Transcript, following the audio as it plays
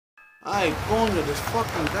Ay, coño, this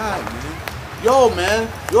fucking guy, man. Yo, man.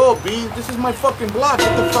 Yo, Bean, this is my fucking block.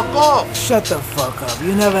 Get the fuck off. Shut the fuck up.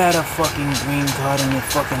 You never had a fucking green card in your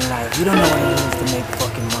fucking life. You don't know what it is to make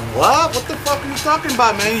fucking money. What? What the fuck are you talking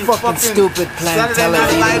about, man? You fucking stupid plant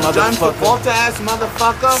Saturday Night Live, John motherfucker. Travolta-ass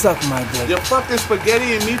motherfucker. Suck my dick. You fucking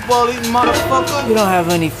spaghetti and meatball eating motherfucker. You don't have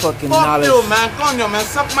any fucking knowledge. Fuck you, man. Coño, man.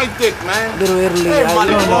 Suck my dick, man. Little Italy, hey, you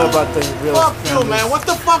don't know about the real fuck families. you, man. What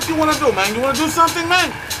the fuck you wanna do, man? You wanna do something,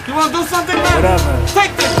 man? You wanna do something, man? Whatever.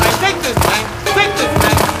 Take this, man. Take this, man. Take this,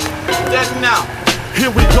 man. Dead now. Here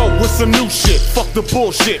we go with some new shit. Fuck the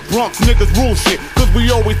bullshit. Bronx niggas rule shit. Cause we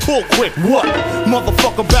always pull quick. What?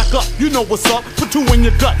 Motherfucker, back up. You know what's up. Put two in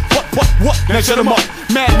your gut. What? Now shut 'em up.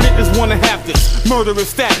 Mad niggas wanna have this murderous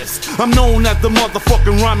status. I'm known as the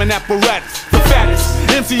motherfucking rhyming apparatus. The fattest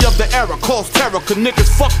MC of the era, cause terror. Could niggas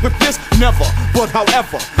fuck with this? Never. But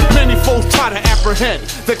however, many folks try to apprehend.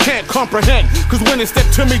 They can't comprehend. Cause when they step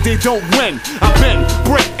to me, they don't win. I've been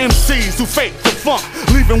break MCs who fake the funk,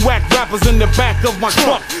 leaving whack rappers in the back of my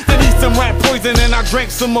trunk. Then eat some rat poison and I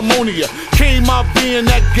drank some ammonia. Came out being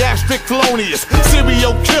that gastric colonius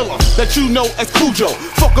serial killer that you know as Cujo.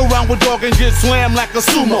 Fuck around with dog and get slammed like a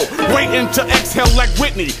sumo. Waiting to exhale like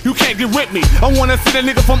Whitney. You can't get with me. I wanna see that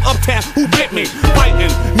nigga from uptown who bit me.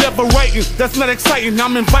 Biting, never writing. That's not exciting.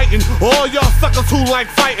 I'm inviting all y'all suckers who like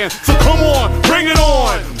fighting. So come on, bring it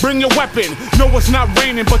on. Bring your weapon. No, it's not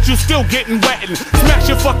raining, but you still getting wettin'. Smash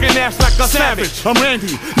your fucking ass like a savage. I'm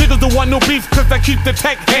Randy. Niggas don't want no beef cause I keep the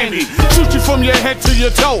tech handy. Shoot you from your head to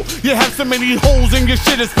your toe. You have so many holes in your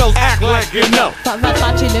shit it spells act like you know.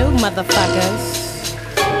 Thought you knew, motherfuckers.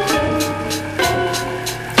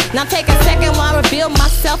 Now take a second while I reveal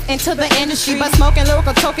myself into the industry by smoking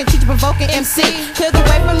lyrical token, teacher provoking MC. Clear the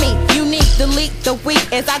way for me, unique, delete the weak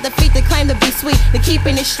as I defeat the claim to be sweet, the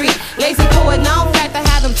keeping it street. Lazy poet, known fact I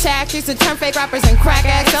have them tactics and turn fake rappers and crack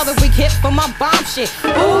acts. Other weak hit for my bomb shit.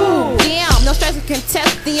 Ooh, damn, no stress to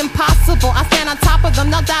contest the impossible. I stand on top of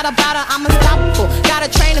them, no doubt about it, I'm unstoppable.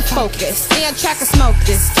 Gotta train and focus, stay on track and smoke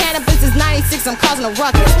this. Cannabis is 96, I'm causing a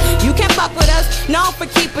ruckus. You can't fuck with us, known for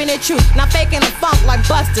keeping it true. Not faking the funk like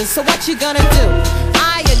Buster. So what you gonna do?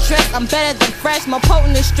 I address, I'm better than fresh, more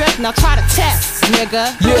potent than stress. Now try to test,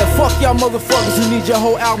 nigga. Yeah, fuck y'all motherfuckers who need your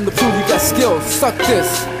whole album to prove you got skills. Suck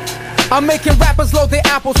this. I'm making rappers load their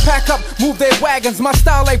apples, pack up, move their wagons. My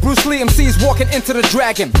style like Bruce Lee, MCs walking into the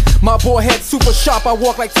dragon. My boy head super sharp, I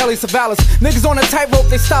walk like Telly Savalas. Niggas on a tightrope,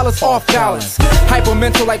 they style is off balance. Hyper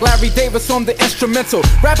mental like Larry Davis on the instrumental.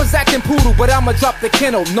 Rappers acting poodle, but I'ma drop the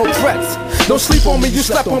kennel, no threats. Don't sleep on me, you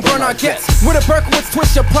slept on Burn Our Gets. With a Berkowitz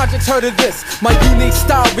twist, your projects heard of this. My unique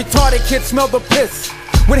style, retarded kids smell the piss.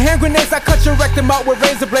 With hand grenades, I cut your rectum out with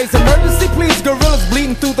razor blades. Emergency please, gorillas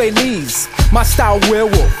bleeding through their knees. My style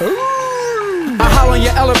werewolf. I holler on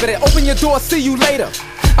your elevator, open your door, see you later.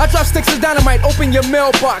 I drop sticks of dynamite, open your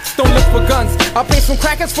mailbox. Don't look for guns, I'll pay some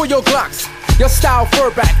crackers for your Glocks. Your style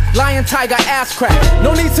furback, lion, tiger, ass crack.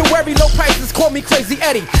 No need to worry, low prices, call me Crazy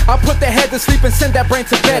Eddie. I'll put the head to sleep and send that brain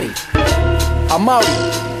to Betty. I'm out,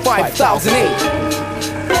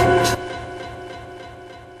 5008.